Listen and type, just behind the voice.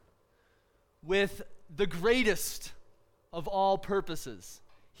with the greatest of all purposes.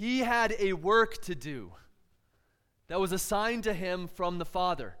 He had a work to do that was assigned to him from the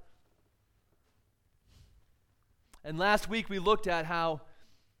Father. And last week we looked at how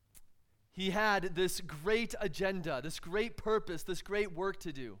he had this great agenda, this great purpose, this great work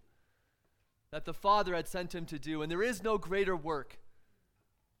to do that the Father had sent him to do. And there is no greater work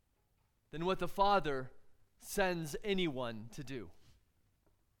than what the Father sends anyone to do.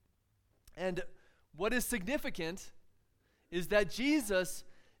 And what is significant is that Jesus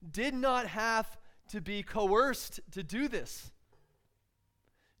did not have to be coerced to do this.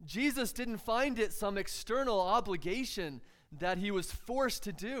 Jesus didn't find it some external obligation that he was forced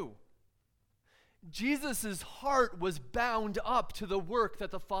to do. Jesus' heart was bound up to the work that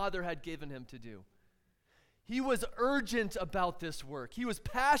the Father had given him to do. He was urgent about this work. He was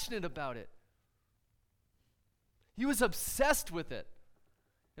passionate about it. He was obsessed with it.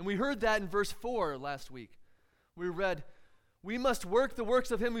 And we heard that in verse 4 last week. We read, "We must work the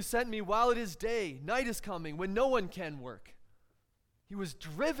works of him who sent me while it is day. Night is coming when no one can work." He was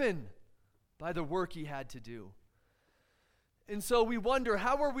driven by the work he had to do. And so we wonder,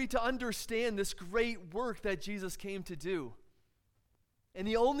 how are we to understand this great work that Jesus came to do? And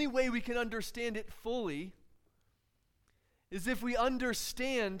the only way we can understand it fully is if we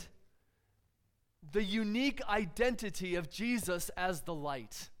understand the unique identity of Jesus as the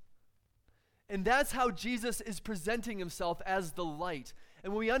light. And that's how Jesus is presenting himself as the light.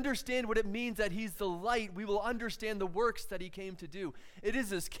 And when we understand what it means that he's the light, we will understand the works that he came to do. It is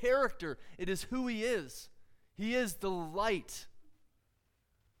his character. It is who he is. He is the light.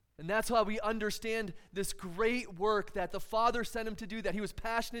 And that's how we understand this great work that the Father sent him to do, that he was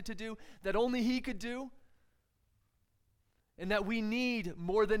passionate to do, that only he could do, and that we need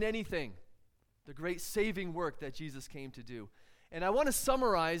more than anything the great saving work that Jesus came to do. And I want to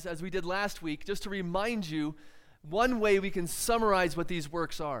summarize, as we did last week, just to remind you one way we can summarize what these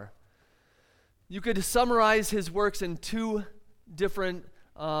works are. You could summarize his works in two different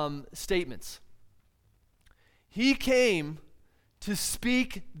statements. He came to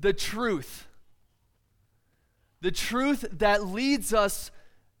speak the truth that leads us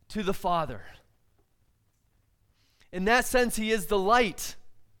to the Father. In that sense, he is the light.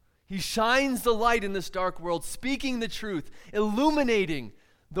 He shines the light in this dark world, speaking the truth, illuminating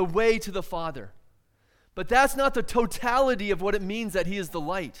the way to the Father. But that's not the totality of what it means that he is the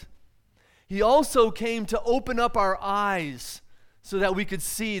light. He also came to open up our eyes so that we could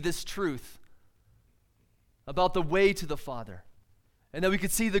see this truth about the way to the Father, and that we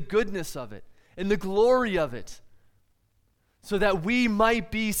could see the goodness of it and the glory of it, so that we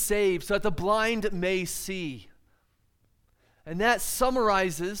might be saved, so that the blind may see. And that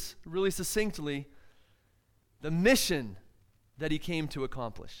summarizes, really succinctly, the mission that he came to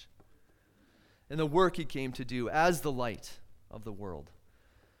accomplish and the work he came to do as the light of the world.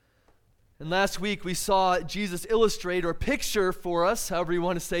 And last week we saw Jesus illustrate or picture for us, however you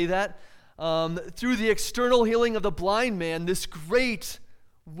want to say that, through the external healing of the blind man, this great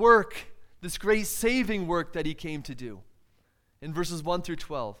work, this great saving work that he came to do in verses 1 through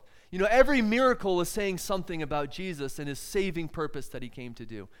 12. You know, every miracle is saying something about Jesus and his saving purpose that he came to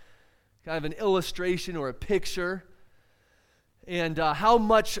do. Kind of an illustration or a picture. And how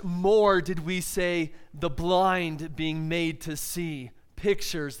much more did we say the blind being made to see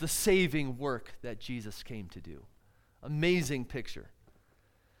pictures the saving work that Jesus came to do. Amazing picture.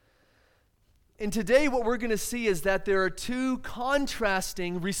 And today what we're going to see is that there are two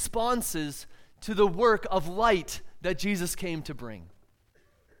contrasting responses to the work of light that Jesus came to bring.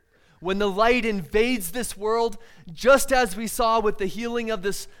 When the light invades this world, just as we saw with the healing of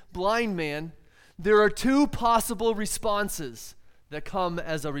this blind man, there are two possible responses that come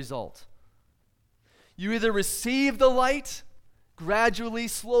as a result. You either receive the light gradually,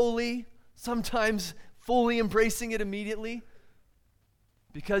 slowly, sometimes fully embracing it immediately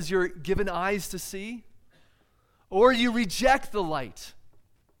because you're given eyes to see, or you reject the light.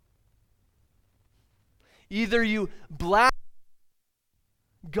 Either you blaspheme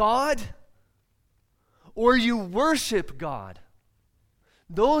God or you worship God.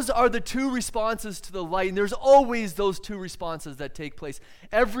 Those are the two responses to the light, and there's always those two responses that take place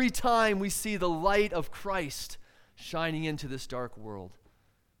every time we see the light of Christ shining into this dark world.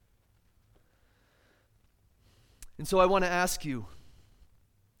 And so I want to ask you,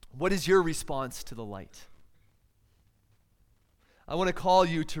 what is your response to the light? I want to call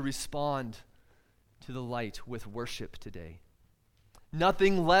you to respond to the light with worship today.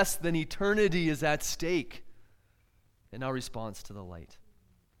 Nothing less than eternity is at stake in our response to the light.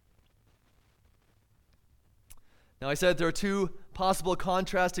 Now, I said there are two possible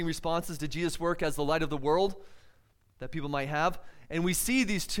contrasting responses to Jesus' work as the light of the world that people might have. And we see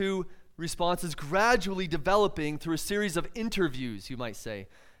these two responses gradually developing through a series of interviews, you might say,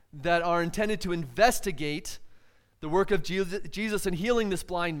 that are intended to investigate the work of Jesus in healing this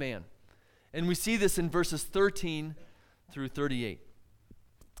blind man. And we see this in verses 13 through 38.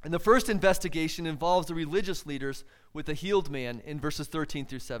 And the first investigation involves the religious leaders with the healed man in verses 13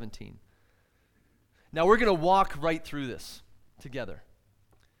 through 17. Now we're going to walk right through this together.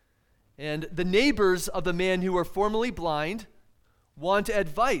 And the neighbors of the man who were formerly blind want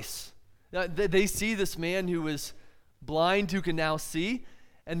advice. Now, they see this man who is blind who can now see,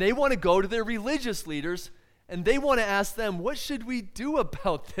 and they want to go to their religious leaders, and they want to ask them, what should we do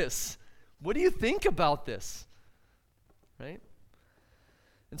about this? What do you think about this? Right?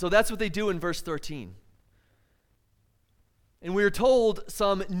 And so that's what they do in verse 13. And we are told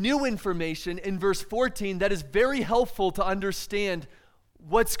some new information in verse 14 that is very helpful to understand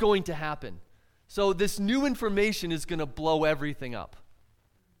what's going to happen. So this new information is going to blow everything up.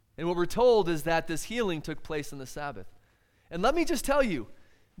 And what we're told is that this healing took place on the Sabbath. And let me just tell you,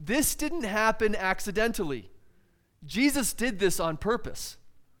 this didn't happen accidentally. Jesus did this on purpose.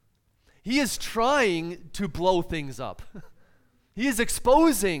 He is trying to blow things up. He is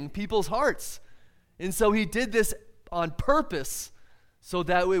exposing people's hearts. And so he did this on purpose so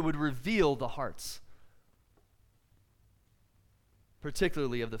that it would reveal the hearts,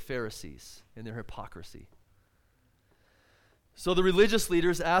 particularly of the Pharisees and their hypocrisy. So the religious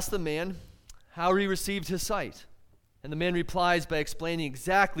leaders asked the man how he received his sight. And the man replies by explaining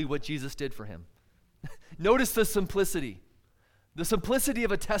exactly what Jesus did for him. Notice the simplicity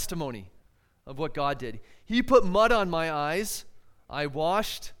of a testimony of what God did. He put mud on my eyes, I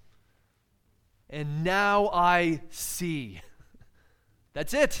washed, and now I see.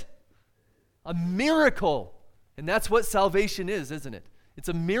 That's it. A miracle. And that's what salvation is, isn't it? It's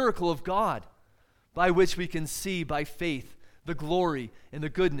a miracle of God by which we can see by faith the glory and the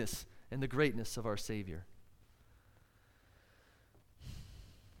goodness and the greatness of our Savior.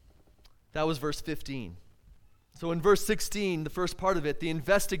 That was verse 15. So in verse 16, the first part of it, the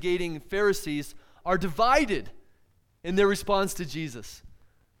investigating Pharisees are divided in their response to Jesus.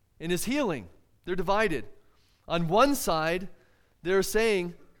 In his healing, they're divided. On one side, they're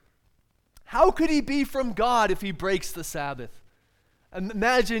saying, how could he be from God if he breaks the Sabbath?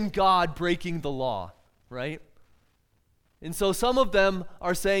 Imagine God breaking the law, right? And so some of them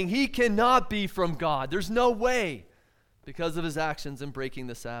are saying he cannot be from God. There's no way because of his actions in breaking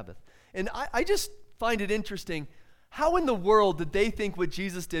the Sabbath. And I just find it interesting. How in the world did they think what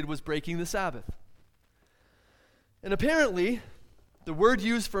Jesus did was breaking the Sabbath? And apparently, the word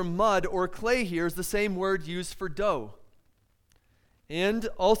used for mud or clay here is the same word used for dough. And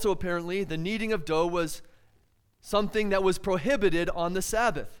also apparently, the kneading of dough was something that was prohibited on the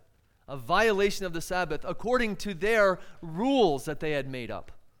Sabbath, a violation of the Sabbath according to their rules that they had made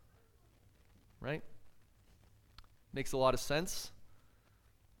up. Right? Makes a lot of sense.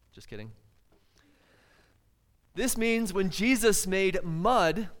 Just kidding. This means when Jesus made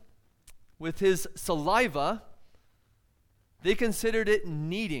mud with his saliva, they considered it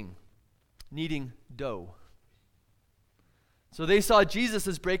kneading dough. So they saw Jesus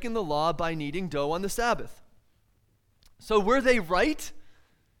as breaking the law by kneading dough on the Sabbath. So were they right?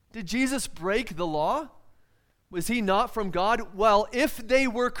 Did Jesus break the law? Was he not from God? Well, if they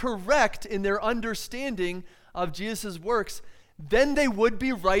were correct in their understanding of Jesus' works, then they would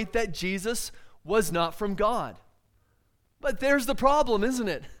be right that Jesus was not from God. But there's the problem, isn't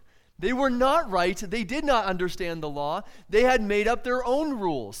it? They were not right. They did not understand the law. They had made up their own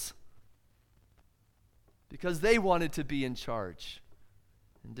rules because they wanted to be in charge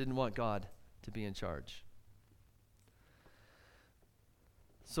and didn't want God to be in charge.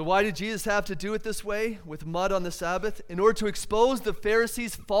 So why did Jesus have to do it this way, with mud on the Sabbath? In order to expose the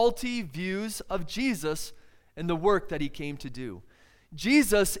Pharisees' faulty views of Jesus and the work that he came to do.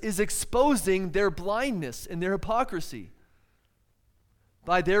 Jesus is exposing their blindness and their hypocrisy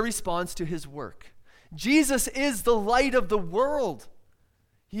by their response to his work. Jesus is the light of the world.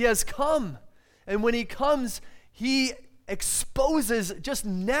 He has come. And when he comes, he exposes just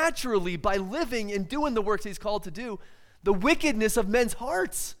naturally by living and doing the works he's called to do, the wickedness of men's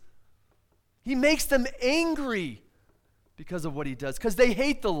hearts. He makes them angry because of what he does, because they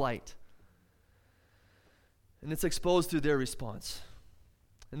hate the light. And it's exposed through their response.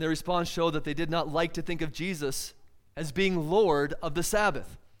 And their response showed that they did not like to think of Jesus as being Lord of the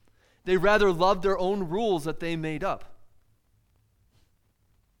Sabbath. They rather loved their own rules that they made up.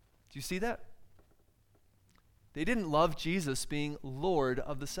 Do you see that? They didn't love Jesus being Lord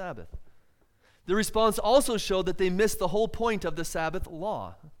of the Sabbath. the response also showed that they missed the whole point of the Sabbath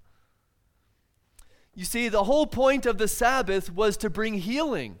law. You see, the whole point of the Sabbath was to bring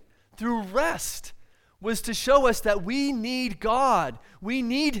healing through rest, was to show us that we need God. We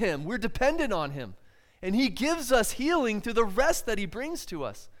need Him. We're dependent on Him. And He gives us healing through the rest that He brings to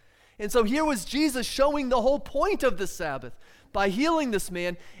us. And so here was Jesus showing the whole point of the Sabbath by healing this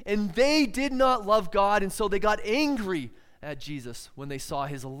man, and they did not love God, and so they got angry at Jesus when they saw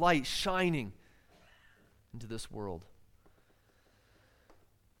His light shining into this world.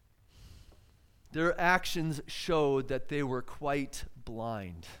 Their actions showed that they were quite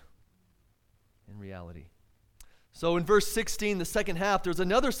blind in reality. So in verse 16, the second half, there's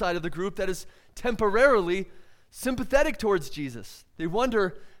another side of the group that is temporarily sympathetic towards Jesus. They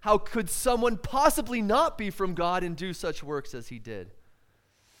wonder, how could someone possibly not be from God and do such works as He did?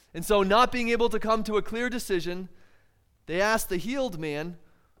 And so, not being able to come to a clear decision, they ask the healed man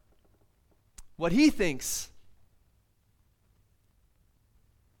what he thinks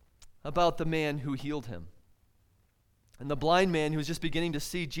about the man who healed him. And the blind man, who's just beginning to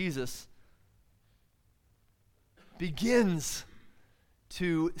see Jesus, begins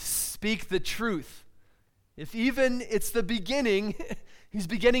to speak the truth. If even it's the beginning, he's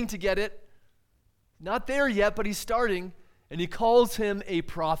beginning to get it. Not there yet, but he's starting. And he calls him a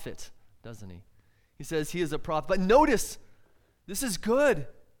prophet, doesn't he? He says he is a prophet. But notice, this is good.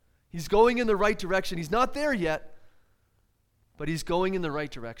 He's going in the right direction. He's not there yet, but he's going in the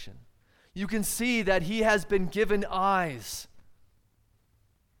right direction. You can see that he has been given eyes,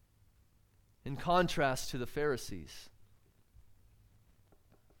 in contrast to the Pharisees.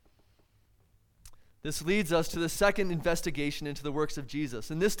 This leads us to the second investigation into the works of Jesus.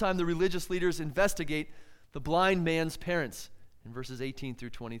 And this time the religious leaders investigate the blind man's parents in verses 18 through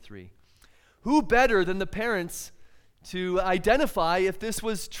 23. Who better than the parents to identify if this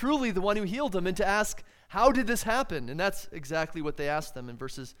was truly the one who healed him and to ask, how did this happen? And that's exactly what they asked them in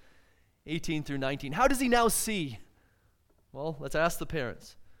verses 18 through 19. How does he now see? Well, let's ask the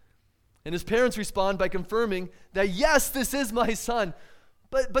parents. And his parents respond by confirming that, yes, this is my son.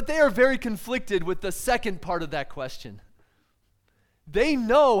 But they are very conflicted with the second part of that question. They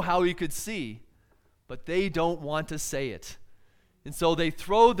know how he could see, but they don't want to say it. And so they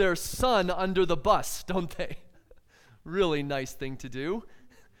throw their son under the bus, don't they? Really nice thing to do.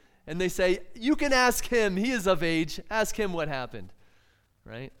 And they say, you can ask him, he is of age, ask him what happened,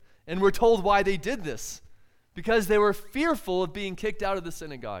 right? And we're told why they did this. Because they were fearful of being kicked out of the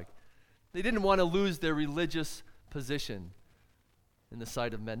synagogue. They didn't want to lose their religious position in the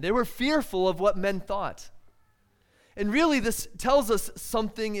sight of men. They were fearful of what men thought. And really, this tells us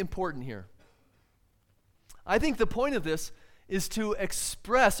something important here. I think the point of this is to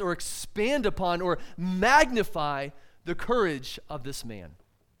express or expand upon or magnify the courage of this man.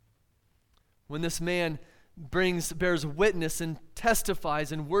 When this man bears witness and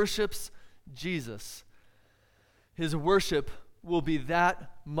testifies and worships Jesus, his worship will be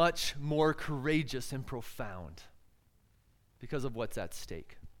that much more courageous and profound because of what's at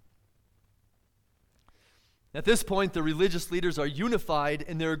stake. At this point, the religious leaders are unified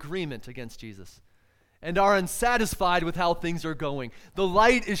in their agreement against Jesus and are unsatisfied with how things are going. The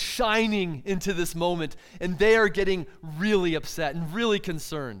light is shining into this moment, and they are getting really upset and really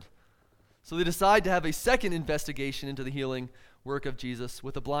concerned. So they decide to have a second investigation into the healing work of Jesus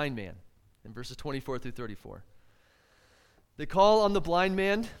with a blind man in verses 24 through 34. They call on the blind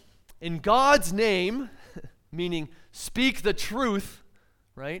man in God's name, meaning speak the truth,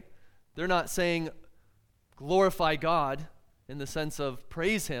 right? They're not saying glorify God in the sense of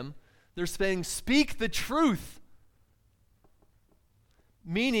praise him. They're saying speak the truth,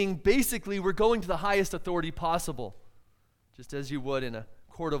 meaning basically we're going to the highest authority possible, just as you would in a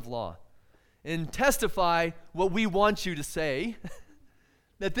court of law, and testify what we want you to say,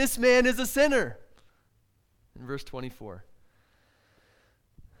 that this man is a sinner. In verse 24.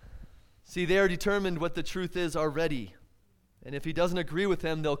 See, they are determined what the truth is already. And if he doesn't agree with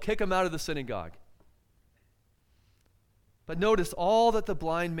them, they'll kick him out of the synagogue. But notice, all that the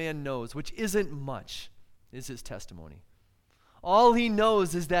blind man knows, which isn't much, is his testimony. All he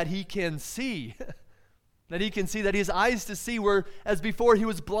knows is that he can see. That he can see, that he has eyes to see, where as before he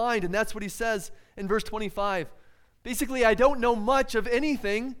was blind. And that's what he says in verse 25. Basically, I don't know much of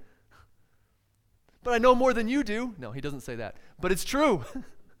anything, but I know more than you do. No, he doesn't say that. But it's true.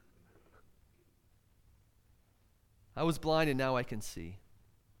 I was blind and now I can see.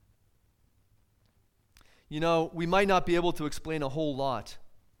 You know, we might not be able to explain a whole lot,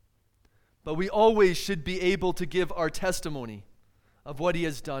 but we always should be able to give our testimony of what he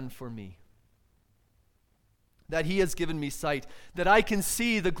has done for me. that he has given me sight, that I can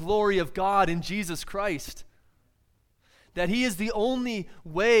see the glory of God in Jesus Christ, that he is the only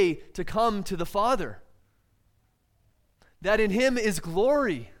way to come to the Father, that in him is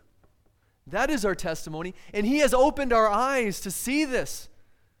glory. That is our testimony, and he has opened our eyes to see this.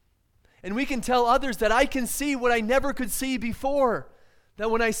 And we can tell others that I can see what I never could see before, that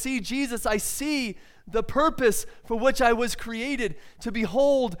when I see Jesus, I see the purpose for which I was created, to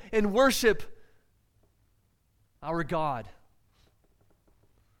behold and worship our God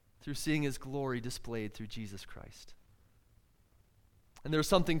through seeing his glory displayed through Jesus Christ. And there's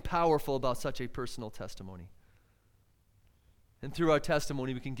something powerful about such a personal testimony. And through our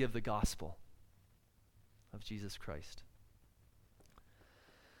testimony, we can give the gospel of Jesus Christ.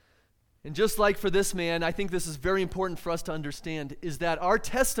 And just like for this man, I think this is very important for us to understand, is that our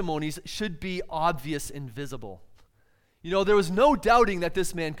testimonies should be obvious and visible. You know, there was no doubting that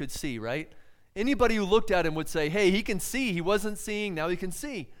this man could see, right? Anybody who looked at him would say, hey, he can see. He wasn't seeing, now he can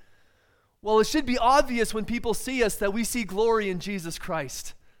see. Well, it should be obvious when people see us that we see glory in Jesus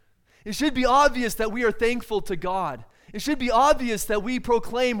Christ. It should be obvious that we are thankful to God. It should be obvious that we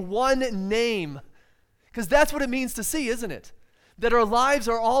proclaim one name, because that's what it means to see, isn't it? That our lives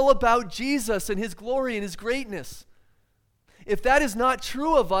are all about Jesus and his glory and his greatness. If that is not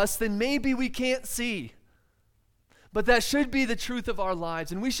true of us, then maybe we can't see. But that should be the truth of our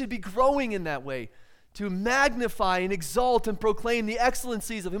lives, and we should be growing in that way, to magnify and exalt and proclaim the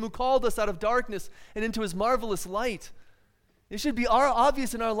excellencies of him who called us out of darkness and into his marvelous light. It should be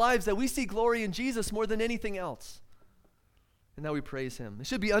obvious in our lives that we see glory in Jesus more than anything else, and that we praise him. It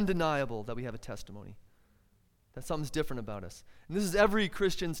should be undeniable that we have a testimony, that something's different about us. And this is every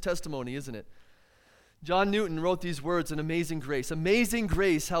Christian's testimony, isn't it? John Newton wrote these words in Amazing Grace. Amazing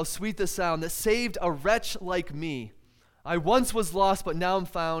grace, how sweet the sound that saved a wretch like me. I once was lost, but now am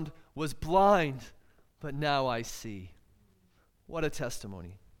found, was blind, but now I see. What a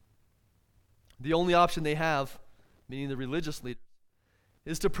testimony. The only option they have, meaning the religious leaders,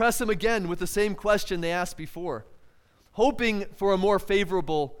 is to press him again with the same question they asked before, hoping for a more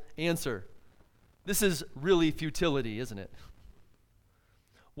favorable answer. This is really futility, isn't it?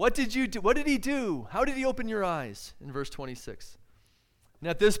 What did you do? What did he do? How did he open your eyes? In verse 26. And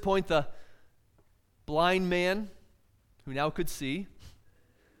at this point, the blind man, who now could see,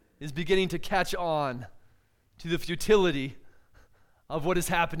 is beginning to catch on to the futility of what is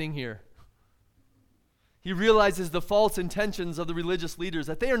happening here. He realizes the false intentions of the religious leaders,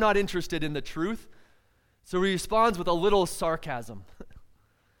 that they are not interested in the truth. So he responds with a little sarcasm.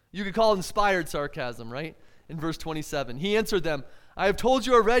 You could call it inspired sarcasm, right? In verse 27. He answered them, I have told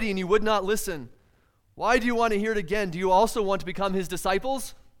you already, and you would not listen. Why do you want to hear it again? Do you also want to become his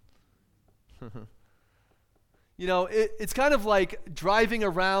disciples? You know, it's kind of like driving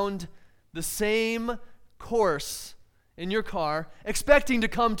around the same course in your car, expecting to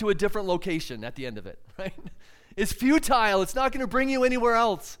come to a different location at the end of it, right? It's futile. It's not going to bring you anywhere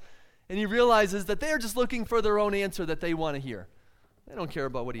else. And he realizes that they are just looking for their own answer that they want to hear. They don't care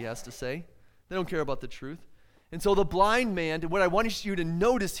about what he has to say. They don't care about the truth. And so the blind man, and what I want you to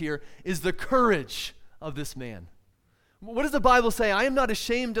notice here is the courage of this man. What does the Bible say? I am not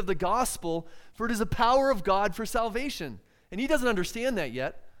ashamed of the gospel, for it is the power of God for salvation. And he doesn't understand that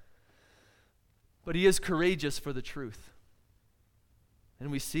yet, but he is courageous for the truth.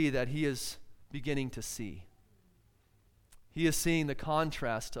 And we see that he is beginning to see. He is seeing the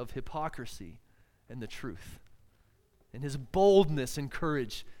contrast of hypocrisy and the truth. And his boldness and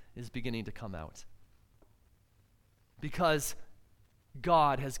courage is beginning to come out, because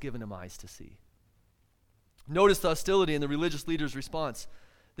God has given him eyes to see. Notice the hostility in the religious leaders' response.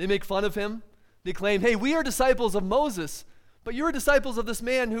 They make fun of him. They claim, hey, we are disciples of Moses, but you're disciples of this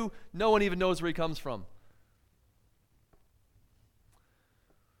man who no one even knows where he comes from.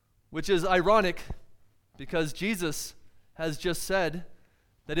 Which is ironic, because Jesus has just said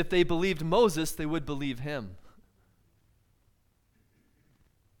that if they believed Moses, they would believe him.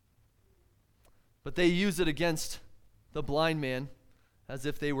 But they use it against the blind man as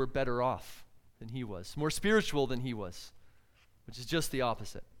if they were better off than he was, more spiritual than he was, which is just the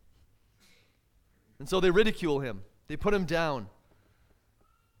opposite. And so they ridicule him. They put him down.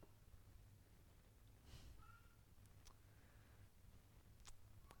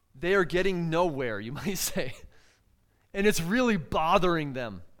 They are getting nowhere, you might say. And it's really bothering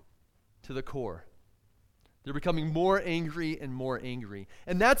them to the core. They're becoming more angry and more angry.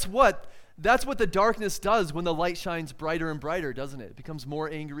 And that's what the darkness does when the light shines brighter and brighter, doesn't it? It becomes more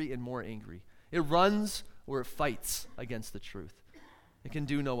angry and more angry. It runs or it fights against the truth. It can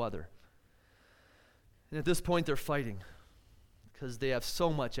do no other. And at this point, they're fighting because they have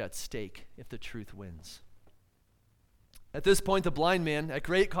so much at stake if the truth wins. At this point, the blind man, at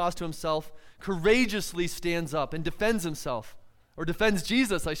great cost to himself, courageously stands up and defends himself, or defends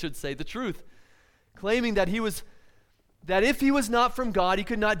Jesus, I should say, the truth, claiming that if he was not from God, he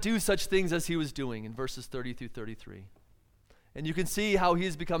could not do such things as he was doing in verses 30 through 33. And you can see how he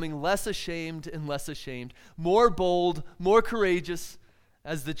is becoming less ashamed and less ashamed, more bold, more courageous,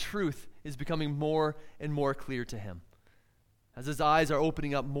 as the truth is becoming more and more clear to him, as his eyes are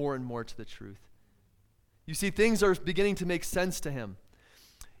opening up more and more to the truth. You see, things are beginning to make sense to him.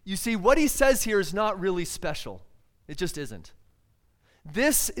 You see, what he says here is not really special. It just isn't.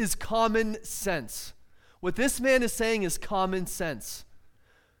 This is common sense. What this man is saying is common sense.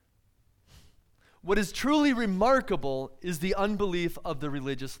 What is truly remarkable is the unbelief of the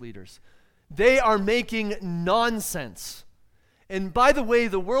religious leaders. They are making nonsense. And by the way,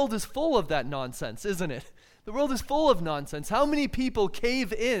 the world is full of that nonsense, isn't it? The world is full of nonsense. How many people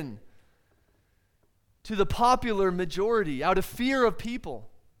cave in to the popular majority out of fear of people?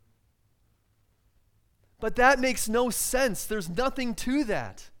 But that makes no sense. There's nothing to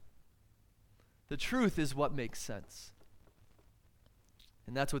that. The truth is what makes sense.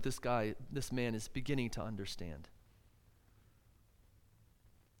 And that's what this man is beginning to understand.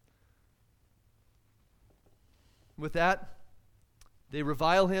 With that, they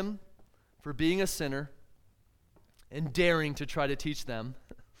revile him for being a sinner and daring to try to teach them,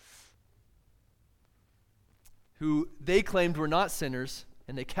 who they claimed were not sinners,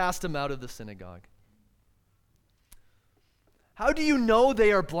 and they cast him out of the synagogue. How do you know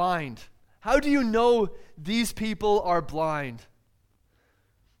they are blind? How do you know these people are blind?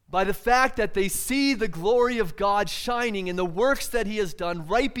 By the fact that they see the glory of God shining in the works that he has done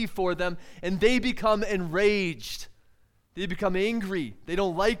right before them, and they become enraged. They become angry. They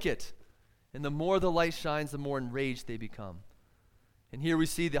don't like it. And the more the light shines, the more enraged they become. And here we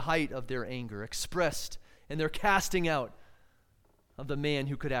see the height of their anger expressed in their casting out of the man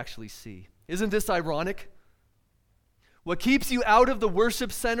who could actually see. Isn't this ironic? What keeps you out of the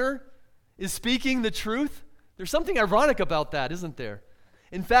worship center is speaking the truth. There's something ironic about that, isn't there?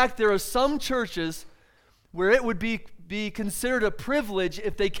 In fact, there are some churches where it would be considered a privilege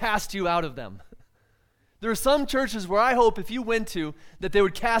if they cast you out of them. There are some churches where I hope if you went to, that they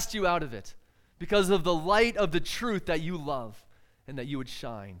would cast you out of it because of the light of the truth that you love and that you would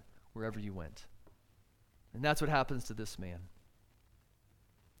shine wherever you went. And that's what happens to this man.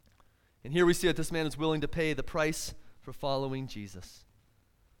 And here we see that this man is willing to pay the price for following Jesus.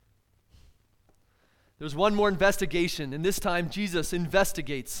 There's one more investigation, and this time Jesus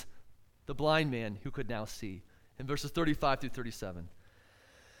investigates the blind man who could now see. In verses 35 through 37.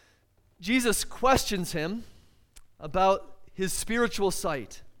 Jesus questions him about his spiritual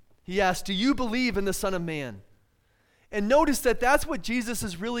sight. He asks, "Do you believe in the Son of Man?" And notice that that's what Jesus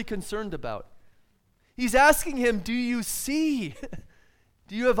is really concerned about. He's asking him, do you see?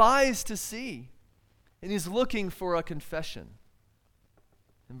 Do you have eyes to see? And he's looking for a confession.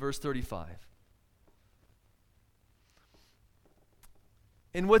 In verse 35.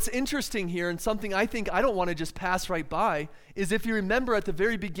 And what's interesting here, and something I think I don't want to just pass right by, is if you remember at the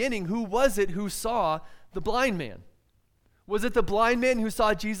very beginning, who was it who saw the blind man? Was it the blind man who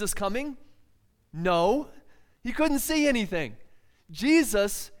saw Jesus coming? No, he couldn't see anything.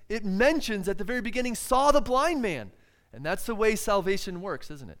 Jesus, it mentions at the very beginning, saw the blind man. And that's the way salvation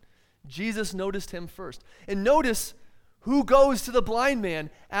works, isn't it? Jesus noticed him first. And notice who goes to the blind man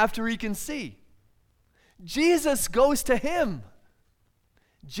after he can see. Jesus goes to him.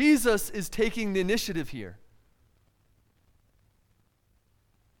 Jesus is taking the initiative here.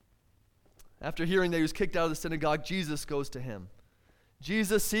 After hearing that he was kicked out of the synagogue, Jesus goes to him.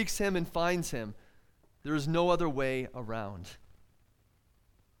 Jesus seeks him and finds him. There is no other way around.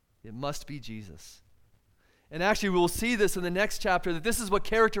 It must be Jesus. And actually, we will see this in the next chapter, that this is what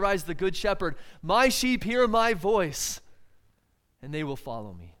characterized the Good Shepherd. My sheep hear my voice, and they will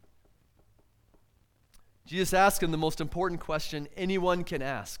follow me. Jesus asked him the most important question anyone can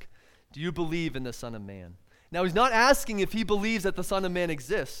ask. Do you believe in the Son of Man? Now, he's not asking if he believes that the Son of Man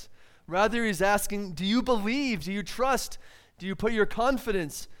exists. Rather, he's asking, do you believe? Do you trust? Do you put your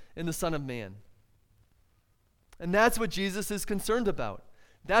confidence in the Son of Man? And that's what Jesus is concerned about.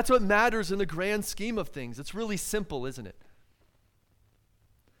 That's what matters in the grand scheme of things. It's really simple, isn't it?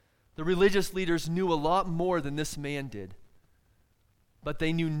 The religious leaders knew a lot more than this man did, but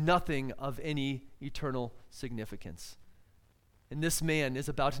they knew nothing of any eternal significance. And this man is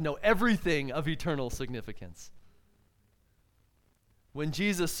about to know everything of eternal significance. When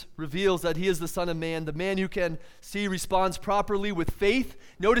Jesus reveals that he is the Son of Man, the man who can see responds properly with faith.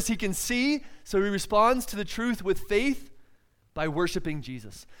 Notice he can see, so he responds to the truth with faith by worshiping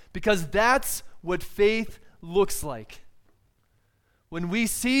Jesus. Because that's what faith looks like. when we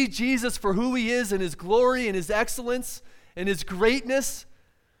see Jesus for who he is and his glory and his excellence and his greatness,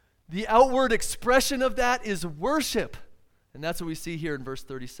 the outward expression of that is worship. And that's what we see here in verse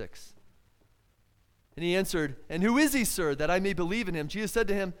 36. And he answered, "And who is he, sir, that I may believe in him?" Jesus said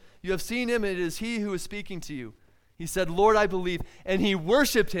to him, "You have seen him, and it is he who is speaking to you." He said, "Lord, I believe." And he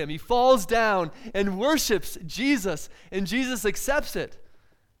worshiped him. He falls down and worships Jesus. And Jesus accepts it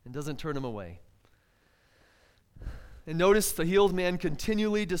and doesn't turn him away. And notice the healed man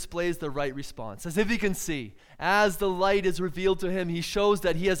continually displays the right response, as if he can see. As the light is revealed to him, he shows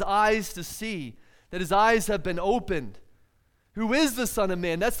that he has eyes to see, that his eyes have been opened. Who is the Son of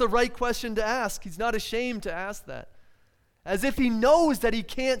Man? That's the right question to ask. He's not ashamed to ask that. As if he knows that he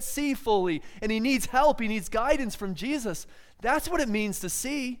can't see fully and he needs help, he needs guidance from Jesus. That's what it means to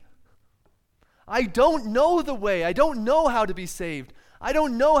see. I don't know the way. I don't know how to be saved. I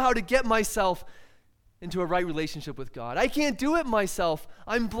don't know how to get myself into a right relationship with God. I can't do it myself.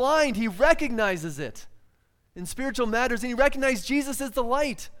 I'm blind. He recognizes it in spiritual matters, and he recognizes Jesus as the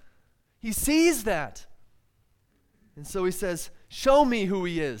light. He sees that. And so he says, "Show me who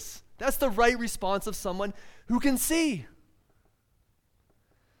he is." That's the right response of someone who can see.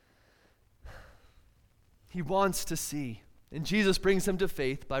 He wants to see. And Jesus brings him to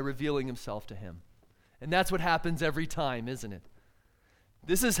faith by revealing himself to him. And that's what happens every time, isn't it?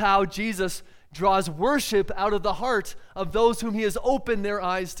 This is how Jesus draws worship out of the heart of those whom he has opened their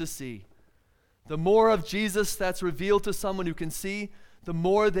eyes to see. The more of Jesus that's revealed to someone who can see, the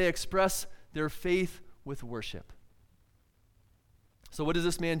more they express their faith with worship. So what does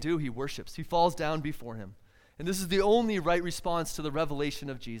this man do? He worships. He falls down before him. And this is the only right response to the revelation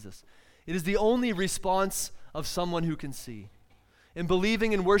of Jesus. It is the only response of someone who can see. And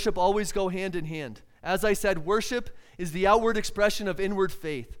believing and worship always go hand in hand. As I said, worship is the outward expression of inward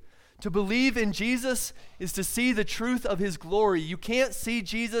faith. To believe in Jesus is to see the truth of his glory. You can't see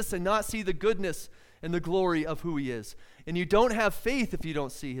Jesus and not see the goodness and the glory of who he is. And you don't have faith if you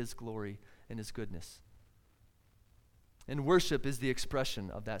don't see his glory and his goodness. And worship is the expression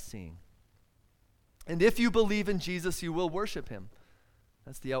of that seeing. And if you believe in Jesus, you will worship him.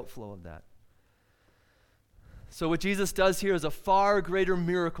 That's the outflow of that. So what Jesus does here is a far greater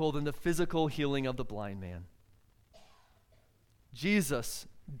miracle than the physical healing of the blind man. Jesus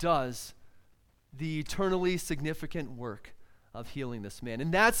does the eternally significant work of healing this man.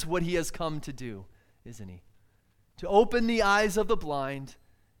 And that's what he has come to do, isn't he? To open the eyes of the blind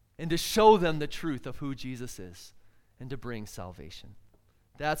and to show them the truth of who Jesus is and to bring salvation.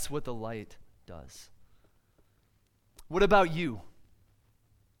 That's what the light does. What about you?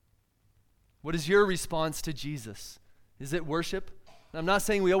 What is your response to Jesus? Is it worship? I'm not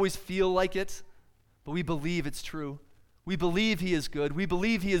saying we always feel like it, but we believe it's true. We believe he is good. We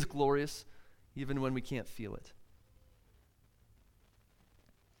believe he is glorious, even when we can't feel it.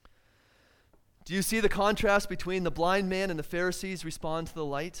 Do you see the contrast between the blind man and the Pharisees respond to the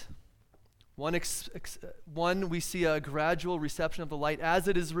light? One, we see a gradual reception of the light as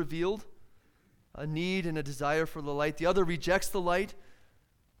it is revealed, a need and a desire for the light. The other rejects the light.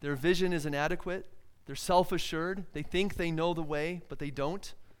 Their vision is inadequate. They're self-assured. They think they know the way, but they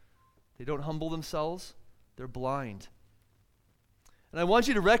don't. They don't humble themselves. They're blind. And I want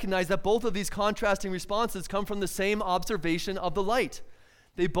you to recognize that both of these contrasting responses come from the same observation of the light.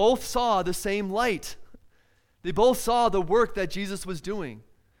 They both saw the same light. They both saw the work that Jesus was doing.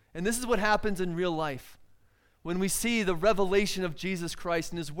 And this is what happens in real life. When we see the revelation of Jesus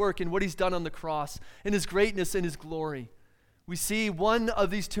Christ and his work and what he's done on the cross and his greatness and his glory, we see one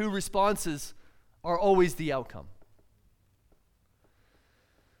of these two responses are always the outcome.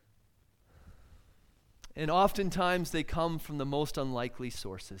 And oftentimes they come from the most unlikely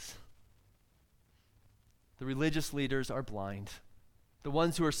sources. The religious leaders are blind. The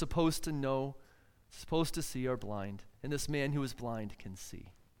ones who are supposed to know, supposed to see, are blind. And this man who is blind can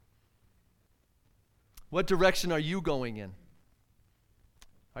see. What direction are you going in?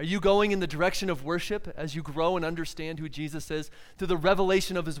 Are you going in the direction of worship as you grow and understand who Jesus is through the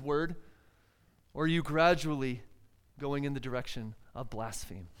revelation of his word? Or are you gradually going in the direction of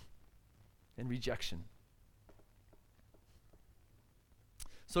blasphemy and rejection?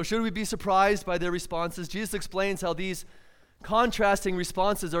 So should we be surprised by their responses? Jesus explains how these contrasting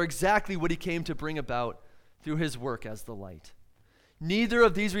responses are exactly what he came to bring about through his work as the light. Neither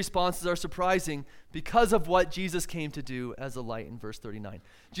of these responses are surprising because of what Jesus came to do as a light in verse 39.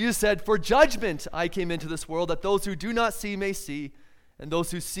 Jesus said, "For judgment I came into this world, that those who do not see may see, and those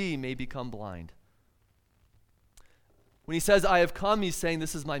who see may become blind." When he says, "I have come," he's saying,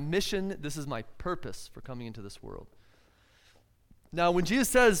 this is my mission, this is my purpose for coming into this world. Now, when Jesus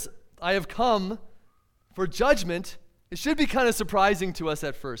says, "I have come for judgment," It should be kind of surprising to us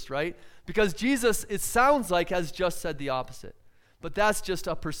at first, right? Because Jesus, it sounds like, has just said the opposite. But that's just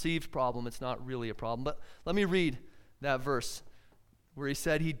a perceived problem. It's not really a problem. But let me read that verse where he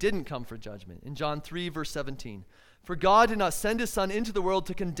said he didn't come for judgment. In John 3, verse 17. For God did not send his Son into the world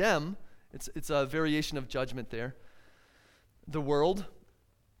to condemn. It's a variation of judgment there. The world.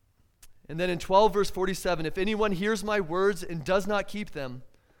 And then in 12, verse 47, if anyone hears my words and does not keep them,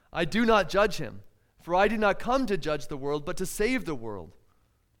 I do not judge him. For I did not come to judge the world, but to save the world.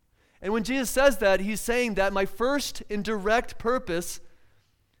 And when Jesus says that, he's saying that my first and direct purpose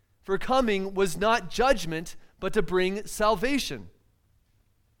for coming was not judgment, but to bring salvation.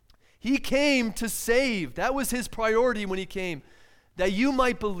 He came to save. That was his priority when he came. That you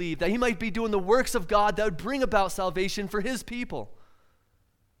might believe, that he might be doing the works of God that would bring about salvation for his people.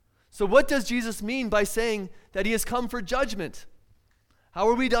 So what does Jesus mean by saying that he has come for judgment? How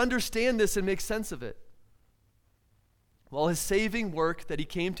are we to understand this and make sense of it? Well, his saving work that he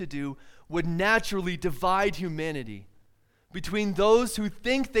came to do would naturally divide humanity between those who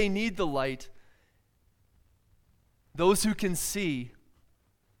think they need the light, those who can see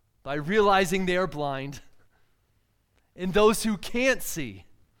by realizing they are blind, and those who can't see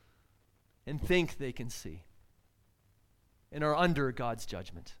and think they can see and are under God's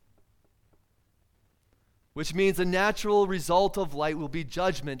judgment. Which means a natural result of light will be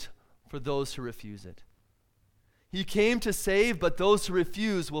judgment for those who refuse it. He came to save, but those who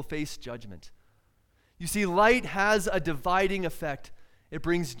refuse will face judgment. You see, light has a dividing effect. It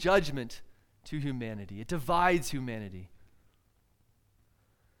brings judgment to humanity. It divides humanity.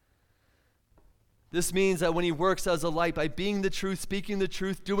 This means that when he works as a light, by being the truth, speaking the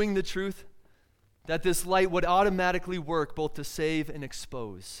truth, doing the truth, that this light would automatically work both to save and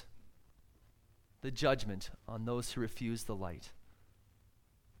expose the judgment on those who refuse the light.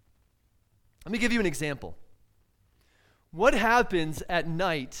 Let me give you an example. What happens at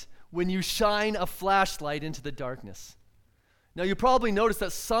night when you shine a flashlight into the darkness? Now, you probably noticed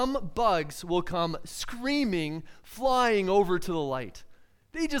that some bugs will come screaming, flying over to the light.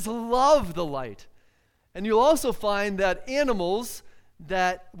 They just love the light. And you'll also find that animals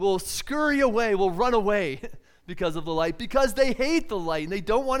that will scurry away, will run away because of the light, because they hate the light and they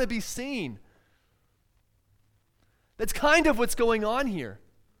don't want to be seen. That's kind of what's going on here.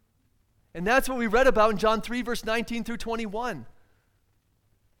 And that's what we read about in John 3, verse 19 through 21.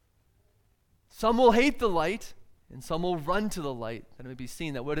 Some will hate the light, and some will run to the light, that it may be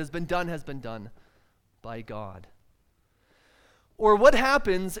seen that what has been done by God. Or what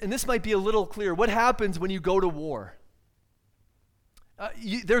happens, and this might be a little clear, what happens when you go to war?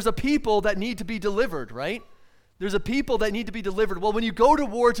 There's a people that need to be delivered, right? There's a people that need to be delivered. Well, when you go to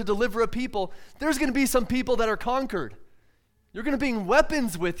war to deliver a people, there's going to be some people that are conquered. You're going to bring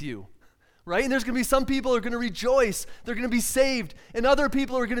weapons with you, right? And there's going to be some people who are going to rejoice. They're going to be saved. And other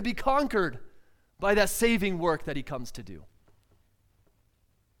people are going to be conquered by that saving work that he comes to do.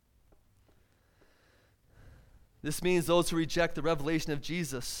 This means those who reject the revelation of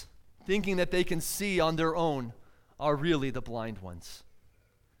Jesus, thinking that they can see on their own, are really the blind ones.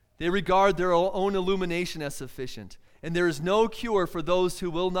 They regard their own illumination as sufficient, and there is no cure for those who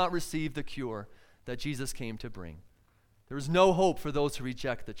will not receive the cure that Jesus came to bring. There is no hope for those who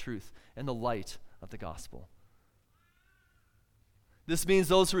reject the truth and the light of the gospel. This means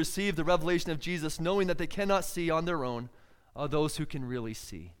those who receive the revelation of Jesus, knowing that they cannot see on their own, are those who can really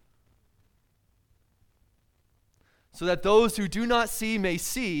see. So that those who do not see may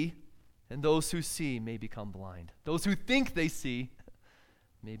see, and those who see may become blind. Those who think they see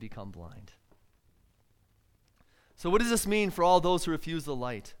may become blind. So what does this mean for all those who refuse the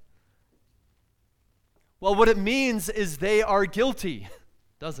light? Well, what it means is they are guilty,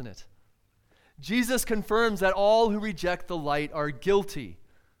 doesn't it? Jesus confirms that all who reject the light are guilty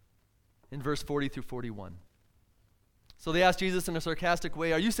in verse 40 through 41. So they ask Jesus in a sarcastic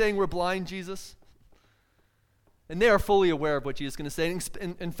way, "Are you saying we're blind, Jesus?" And they are fully aware of what Jesus is going to say.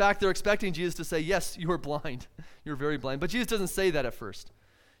 In fact, they're expecting Jesus to say, "Yes, you are blind. You're very blind." But Jesus doesn't say that at first.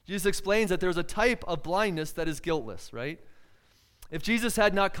 Jesus explains that there's a type of blindness that is guiltless, right? If Jesus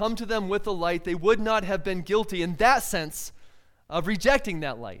had not come to them with the light, they would not have been guilty in that sense of rejecting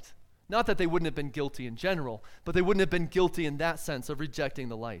that light. Not that they wouldn't have been guilty in general, but they wouldn't have been guilty in that sense of rejecting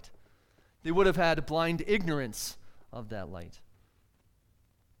the light. They would have had blind ignorance of that light.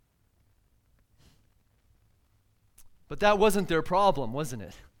 But that wasn't their problem, wasn't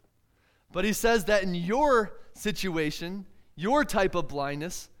it? But he says that in your situation, your type of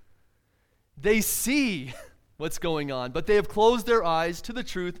blindness, they see what's going on, but they have closed their eyes to the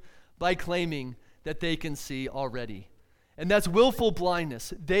truth by claiming that they can see already. And that's willful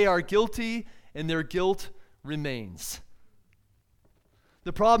blindness. They are guilty, and their guilt remains.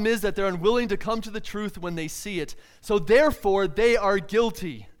 The problem is that they're unwilling to come to the truth when they see it. So therefore, they are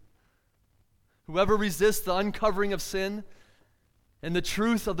guilty. Whoever resists the uncovering of sin and the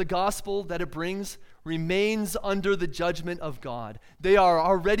truth of the gospel that it brings remains under the judgment of God. They are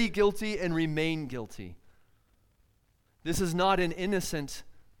already guilty and remain guilty. This is not an innocent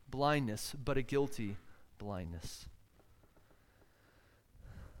blindness, but a guilty blindness.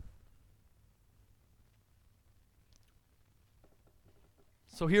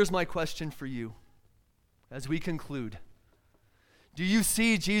 So here's my question for you as we conclude. Do you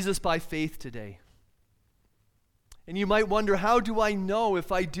see Jesus by faith today? And you might wonder, how do I know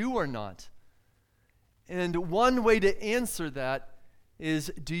if I do or not? And one way to answer that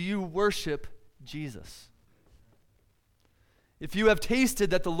is, do you worship Jesus? If you have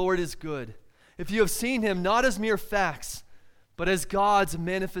tasted that the Lord is good, if you have seen him not as mere facts, but as God's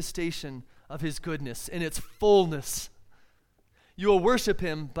manifestation of his goodness in its fullness, you will worship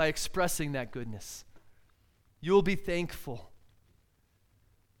him by expressing that goodness. You will be thankful.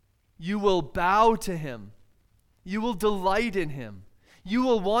 You will bow to him. You will delight in him. You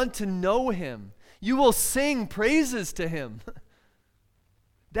will want to know him. You will sing praises to him.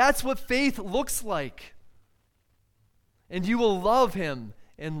 That's what faith looks like. And you will love him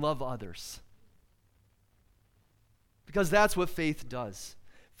and love others. Because that's what faith does.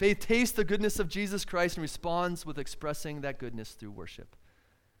 Faith tastes the goodness of Jesus Christ and responds with expressing that goodness through worship.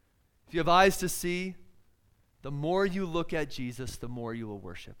 If you have eyes to see, the more you look at Jesus, the more you will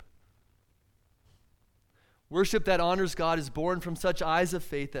worship. Worship that honors God is born from such eyes of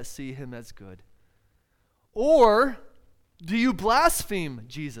faith that see him as good. Or do you blaspheme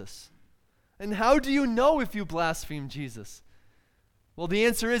Jesus? And how do you know if you blaspheme Jesus? Well, the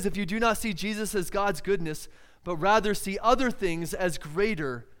answer is, if you do not see Jesus as God's goodness, but rather see other things as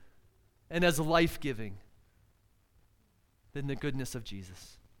greater and as life-giving than the goodness of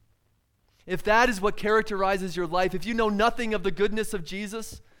Jesus. If that is what characterizes your life, if you know nothing of the goodness of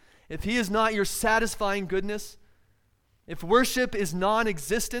Jesus, if he is not your satisfying goodness, if worship is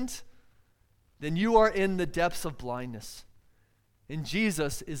non-existent, then you are in the depths of blindness. And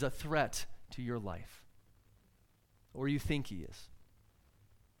Jesus is a threat to your life. Or you think he is.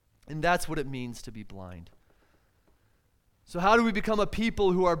 And that's what it means to be blind. So how do we become a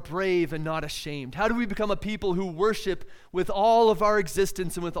people who are brave and not ashamed? How do we become a people who worship with all of our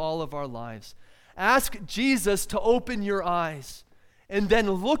existence and with all of our lives? Ask Jesus to open your eyes and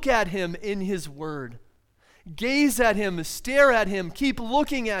then look at him in his word. Gaze at him, stare at him, keep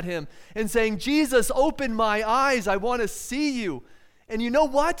looking at him and saying, Jesus, open my eyes. I want to see you. And you know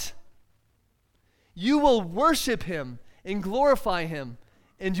what? You will worship him and glorify him,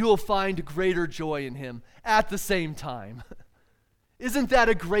 and you will find greater joy in him at the same time. Isn't that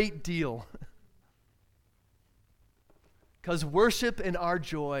a great deal? Because worship and our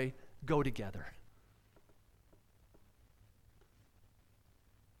joy go together.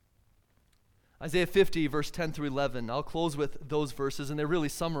 Isaiah 50, verse 10 through 11. I'll close with those verses, and they really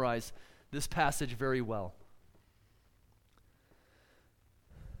summarize this passage very well.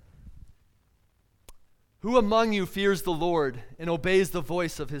 Who among you fears the Lord and obeys the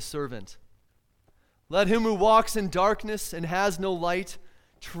voice of his servant? Let him who walks in darkness and has no light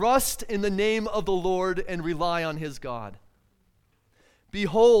trust in the name of the Lord and rely on his God.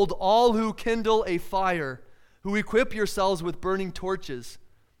 Behold, all who kindle a fire, who equip yourselves with burning torches.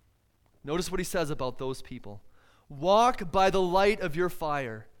 Notice what he says about those people. Walk by the light of your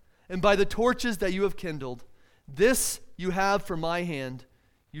fire and by the torches that you have kindled. This you have from my hand.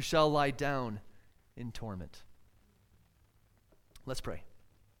 You shall lie down in torment. Let's pray.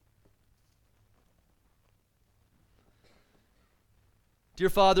 Dear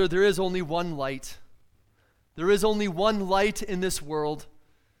Father, there is only one light. There is only one light in this world.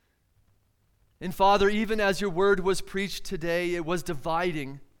 And Father, even as your word was preached today, it was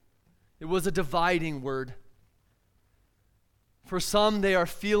dividing. It was a dividing word. For some, they are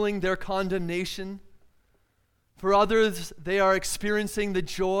feeling their condemnation. For others, they are experiencing the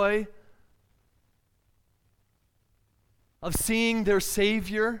joy of seeing their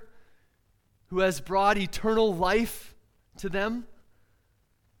Savior who has brought eternal life to them.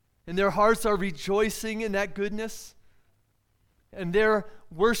 And their hearts are rejoicing in that goodness. And their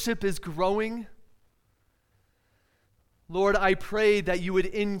worship is growing. Lord, I pray that you would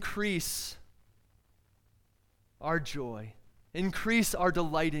increase our joy. Increase our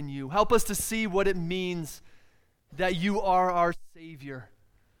delight in you. Help us to see what it means that you are our Savior.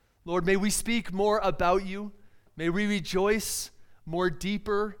 Lord, may we speak more about you. May we rejoice more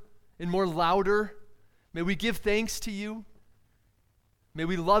deeper and more louder. May we give thanks to you. May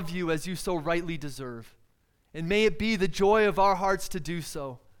we love you as you so rightly deserve. And may it be the joy of our hearts to do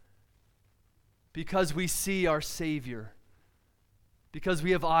so, because we see our Savior, because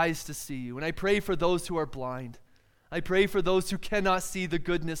we have eyes to see you. And I pray for those who are blind. I pray for those who cannot see the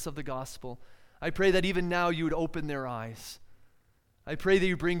goodness of the gospel. I pray that even now you would open their eyes. I pray that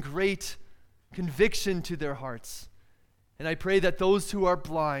you bring great conviction to their hearts. And I pray that those who are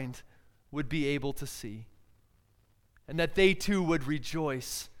blind would be able to see, and that they too would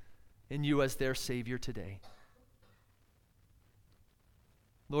rejoice in you as their Savior today.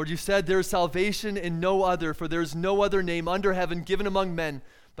 Lord, you said there is salvation in no other, for there is no other name under heaven given among men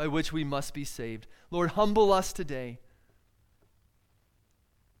by which we must be saved. Lord, humble us today,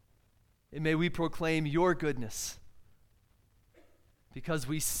 and may we proclaim your goodness, because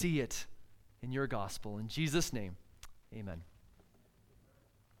we see it in your gospel. In Jesus' name, amen.